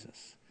of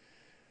Jesus?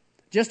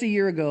 Just a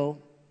year ago,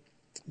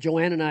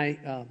 Joanne and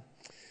I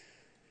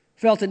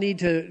felt a need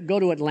to go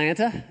to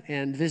Atlanta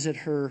and visit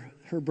her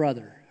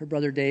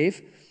brother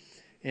Dave.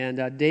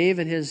 And Dave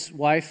and his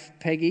wife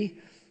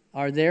Peggy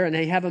are there, and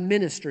they have a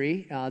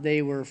ministry.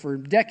 For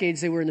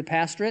decades, they were in the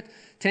pastorate.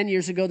 10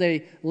 years ago,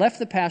 they left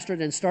the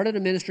pastorate and started a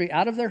ministry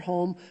out of their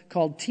home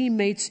called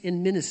Teammates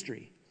in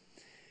Ministry.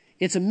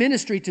 It's a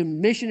ministry to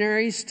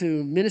missionaries,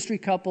 to ministry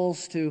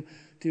couples, to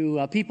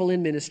people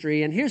in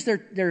ministry. And here's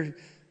their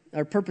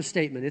purpose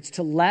statement. It's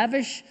to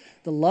lavish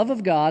the love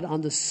of God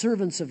on the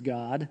servants of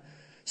God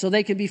so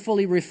they can be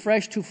fully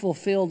refreshed to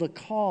fulfill the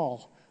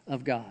call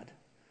of God.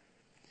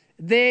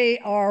 They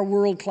are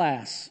world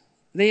class.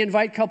 They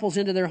invite couples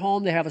into their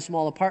home. They have a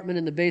small apartment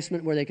in the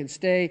basement where they can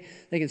stay.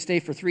 They can stay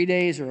for 3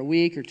 days or a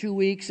week or 2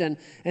 weeks. And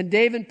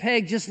Dave and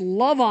Peg just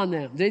love on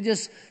them.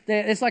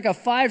 It's like a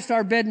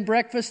 5-star bed and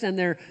breakfast, and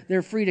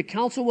they're free to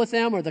counsel with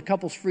them, or the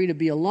couple's free to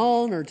be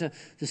alone or to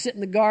sit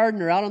in the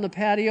garden or out on the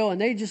patio, and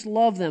they just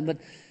love them.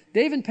 But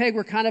Dave and Peg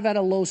were kind of at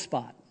a low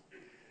spot.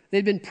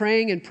 They'd been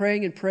praying and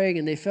praying and praying,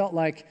 and they felt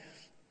like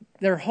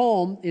their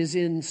home is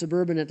in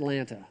suburban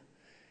Atlanta.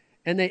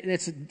 And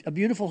it's a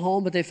beautiful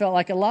home, but they felt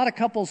like a lot of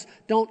couples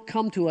don't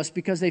come to us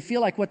because they feel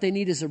like what they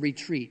need is a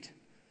retreat.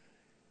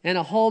 And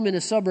a home in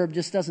a suburb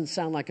just doesn't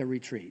sound like a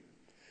retreat.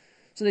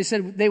 So they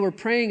said they were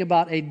praying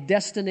about a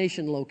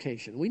destination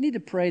location. We need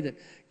to pray that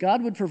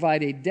God would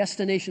provide a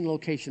destination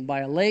location by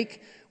a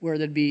lake where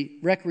there'd be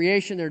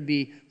recreation, there'd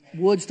be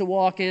woods to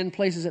walk in,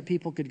 places that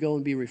people could go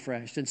and be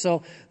refreshed. And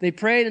so they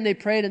prayed and they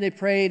prayed and they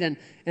prayed, and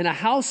a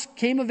house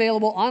came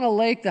available on a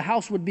lake. The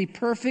house would be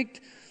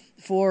perfect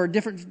for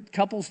different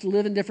couples to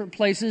live in different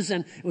places,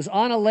 and it was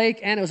on a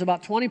lake, and it was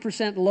about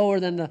 20% lower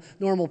than the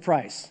normal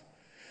price.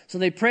 So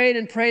they prayed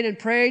and prayed and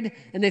prayed,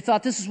 and they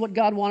thought this is what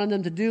God wanted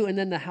them to do, and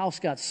then the house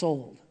got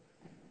sold.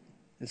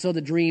 And so the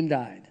dream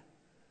died.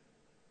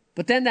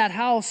 But then that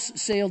house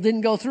sale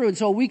didn't go through, and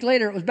so a week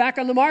later it was back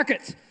on the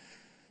market.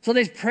 So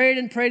they prayed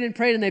and prayed and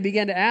prayed, and they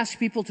began to ask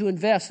people to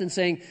invest in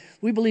saying,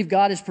 we believe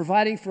God is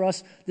providing for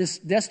us this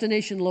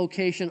destination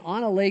location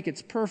on a lake.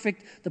 It's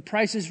perfect. The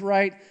price is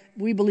right.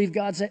 We believe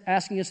God's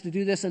asking us to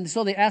do this. And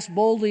so they asked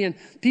boldly, and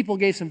people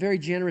gave some very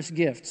generous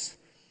gifts.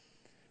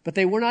 But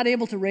they were not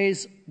able to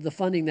raise the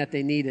funding that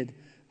they needed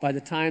by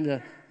the time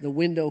the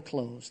window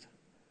closed.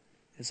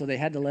 And so they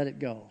had to let it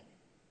go.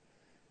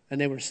 And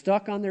they were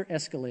stuck on their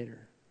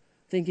escalator,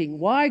 thinking,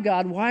 why,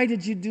 God, why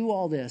did you do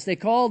all this? They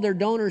called their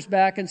donors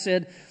back and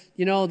said,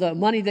 the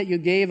money that you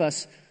gave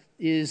us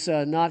is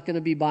not going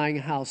to be buying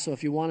a house, so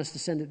if you want us to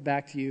send it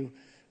back to you,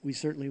 we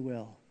certainly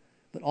will.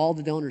 But all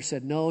the donors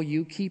said, no,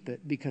 you keep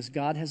it because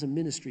God has a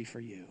ministry for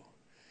you.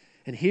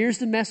 And here's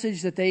the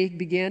message that they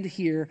began to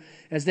hear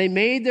as they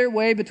made their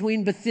way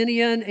between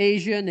Bithynia and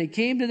Asia, and they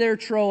came to their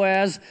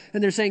Troas,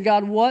 and they're saying,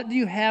 God, what do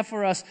you have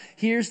for us?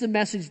 Here's the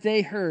message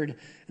they heard.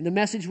 And the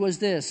message was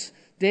this: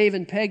 Dave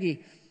and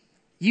Peggy,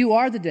 you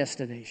are the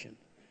destination.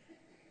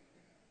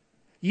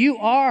 You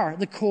are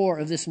the core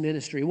of this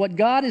ministry. What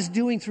God is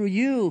doing through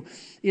you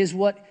is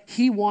what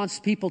He wants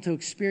people to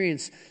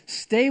experience.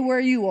 Stay where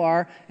you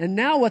are. And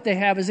now what they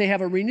have is they have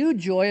a renewed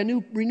joy,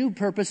 a renewed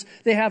purpose.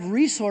 They have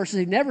resources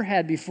they've never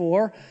had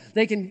before.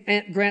 They can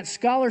grant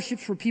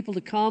scholarships for people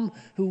to come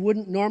who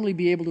wouldn't normally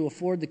be able to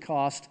afford the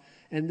cost.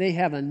 And they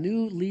have a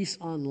new lease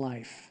on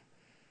life.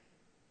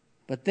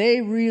 But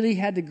they really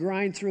had to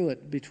grind through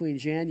it between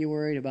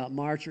January and about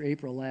March or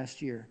April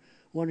last year,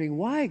 wondering,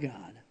 why,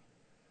 God?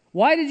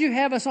 Why did you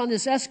have us on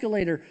this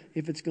escalator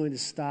if it's going to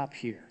stop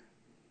here?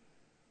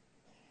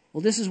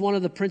 Well, this is one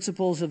of the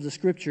principles of the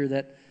Scripture,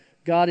 that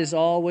God is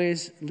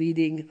always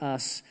leading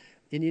us.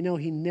 And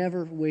He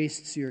never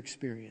wastes your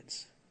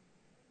experience.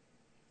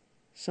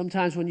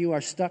 Sometimes when you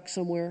are stuck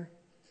somewhere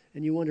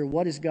and you wonder,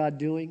 what is God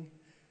doing?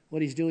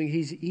 What He's doing,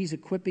 He's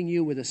equipping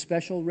you with a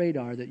special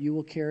radar that you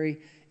will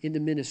carry into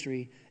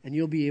ministry, and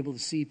you'll be able to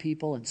see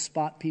people and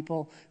spot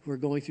people who are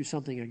going through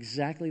something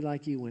exactly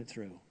like you went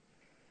through,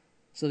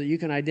 so that you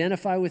can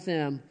identify with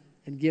them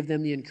and give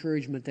them the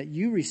encouragement that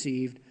you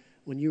received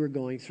when you were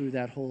going through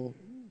that whole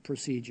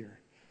procedure.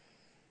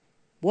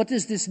 What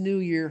does this new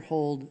year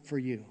hold for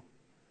you?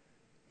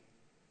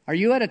 Are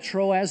you at a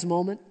Troas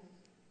moment?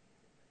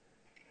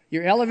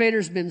 Your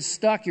elevator's been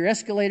stuck. Your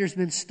escalator's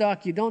been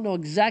stuck. You don't know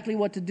exactly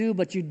what to do,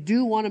 but you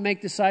do want to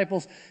make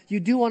disciples. You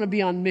do want to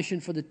be on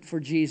mission for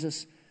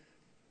Jesus,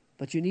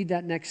 but you need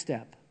that next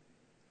step.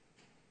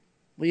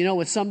 Well,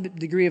 with some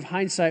degree of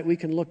hindsight, we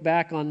can look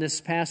back on this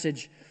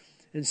passage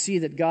and see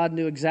that God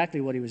knew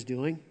exactly what He was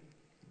doing,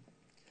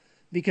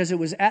 because it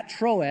was at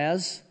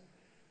Troas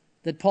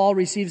that Paul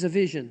receives a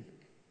vision.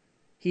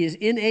 He is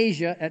in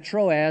Asia at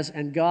Troas,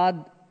 and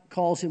God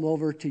calls him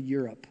over to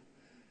Europe.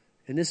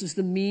 And this is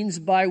the means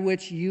by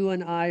which you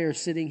and I are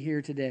sitting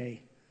here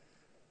today,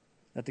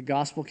 that the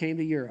gospel came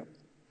to Europe.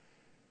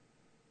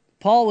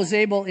 Paul was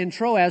able in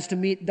Troas to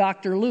meet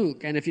Dr.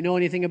 Luke. And if you know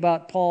anything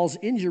about Paul's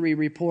injury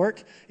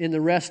report in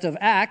the rest of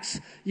Acts,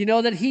 you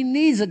know that he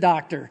needs a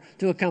doctor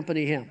to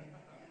accompany him.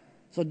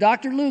 So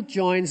Dr. Luke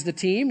joins the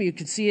team. You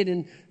can see it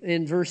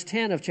in verse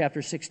 10 of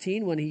chapter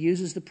 16 when he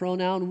uses the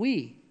pronoun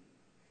we.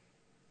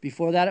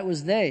 Before that it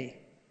was they.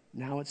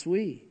 Now it's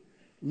we.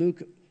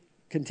 Luke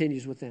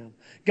continues with them.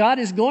 God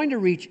is going to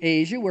reach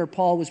Asia, where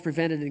Paul was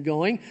prevented in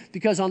going,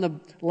 because on the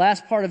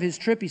last part of his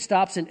trip, he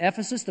stops in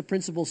Ephesus, the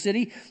principal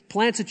city,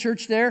 plants a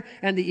church there,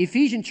 and the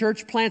Ephesian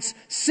church plants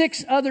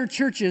 6 other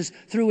churches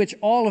through which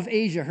all of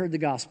Asia heard the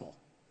gospel.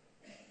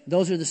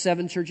 Those are the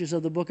 7 churches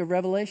of the book of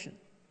Revelation.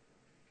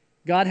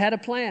 God had a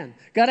plan.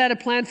 God had a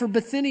plan for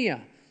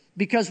Bithynia,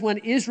 because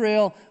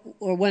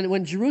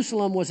when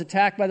Jerusalem was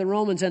attacked by the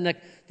Romans and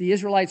the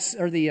Israelites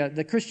or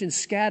the Christians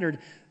scattered,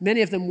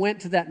 many of them went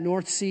to that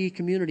North Sea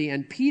community.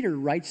 And Peter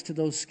writes to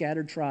those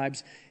scattered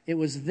tribes, it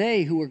was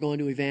they who were going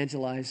to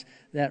evangelize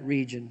that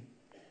region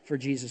for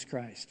Jesus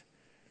Christ.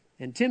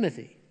 And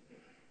Timothy,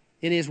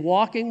 in his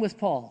walking with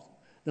Paul,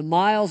 the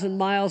miles and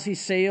miles he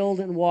sailed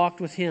and walked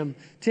with him,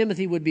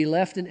 Timothy would be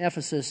left in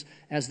Ephesus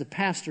as the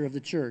pastor of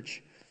the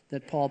church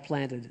that Paul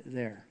planted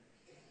there.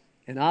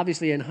 And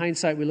obviously, in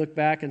hindsight, we look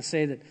back and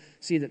see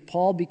that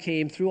Paul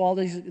became, through all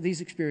these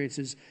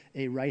experiences,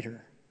 a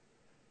writer.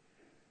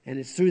 And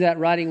it's through that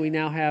writing we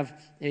now have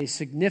a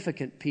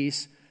significant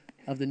piece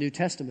of the New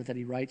Testament that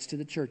he writes to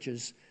the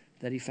churches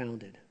that he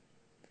founded.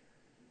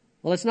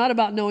 Well, it's not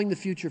about knowing the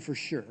future for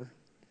sure,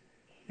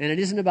 and it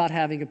isn't about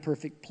having a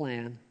perfect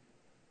plan.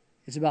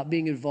 It's about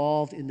being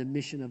involved in the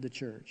mission of the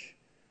church,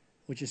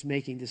 which is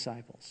making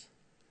disciples.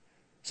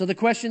 So the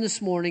question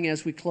this morning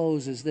as we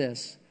close is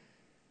this: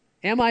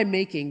 am I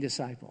making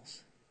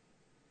disciples?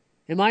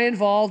 Am I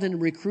involved in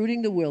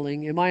recruiting the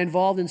willing? Am I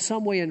involved in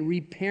some way in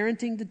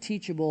reparenting the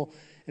teachable?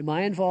 Am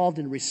I involved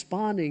in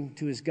responding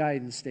to his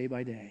guidance day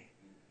by day?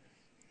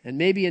 And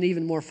maybe an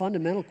even more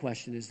fundamental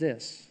question is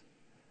this: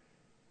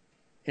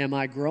 am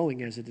I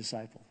growing as a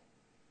disciple?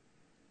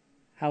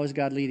 How is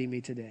God leading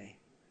me today?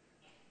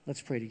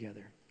 Let's pray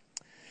together.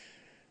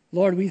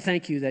 Lord, we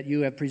thank you that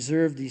you have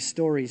preserved these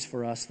stories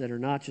for us that are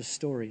not just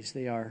stories.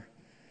 They are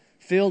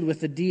filled with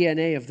the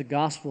DNA of the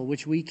gospel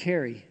which we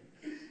carry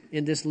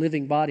in this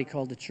living body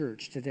called the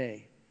church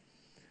today.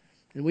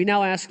 And we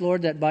now ask,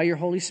 Lord, that by your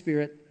Holy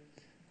Spirit,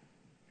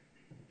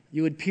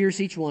 you would pierce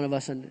each one of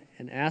us and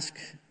ask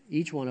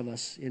each one of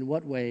us, in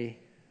what way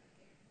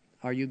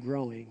are you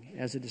growing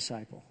as a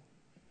disciple?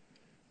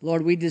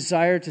 Lord, we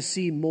desire to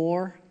see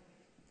more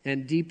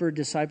and deeper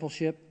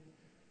discipleship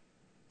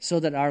so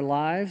that our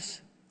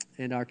lives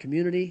and our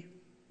community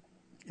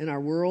and our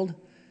world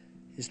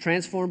is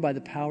transformed by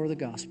the power of the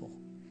gospel.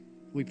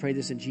 We pray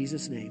this in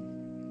Jesus' name.